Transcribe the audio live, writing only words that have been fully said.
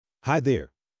Hi there,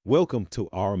 welcome to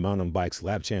our Mountain Bikes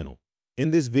Lab channel.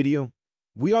 In this video,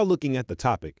 we are looking at the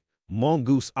topic,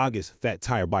 Mongoose August Fat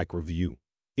Tire Bike Review.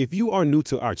 If you are new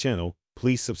to our channel,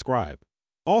 please subscribe.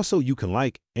 Also, you can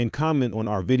like and comment on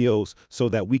our videos so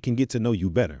that we can get to know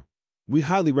you better. We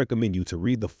highly recommend you to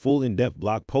read the full in-depth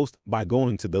blog post by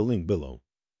going to the link below.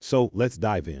 So let's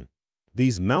dive in.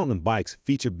 These mountain bikes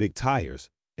feature big tires,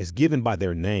 as given by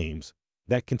their names,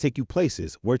 that can take you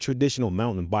places where traditional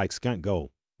mountain bikes can't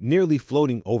go, nearly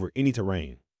floating over any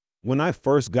terrain. When I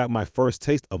first got my first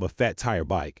taste of a fat tire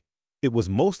bike, it was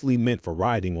mostly meant for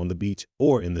riding on the beach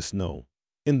or in the snow.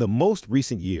 In the most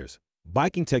recent years,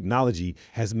 biking technology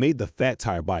has made the fat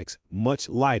tire bikes much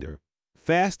lighter,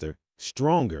 faster,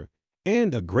 stronger,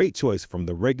 and a great choice from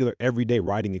the regular everyday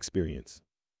riding experience.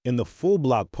 In the full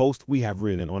blog post we have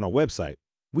written on our website,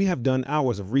 we have done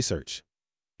hours of research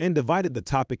and divided the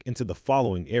topic into the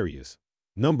following areas.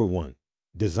 Number 1,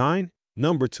 design.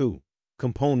 Number 2,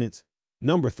 components.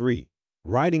 Number 3,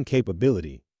 riding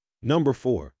capability. Number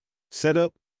 4,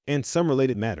 setup and some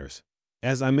related matters.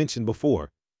 As I mentioned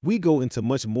before, we go into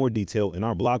much more detail in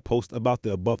our blog post about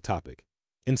the above topic.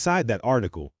 Inside that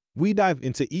article, we dive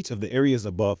into each of the areas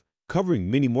above,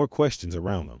 covering many more questions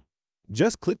around them.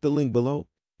 Just click the link below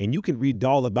and you can read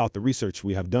all about the research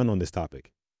we have done on this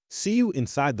topic. See you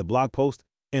inside the blog post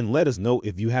and let us know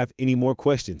if you have any more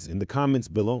questions in the comments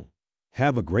below.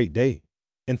 Have a great day,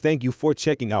 and thank you for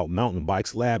checking out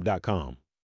mountainbikeslab.com.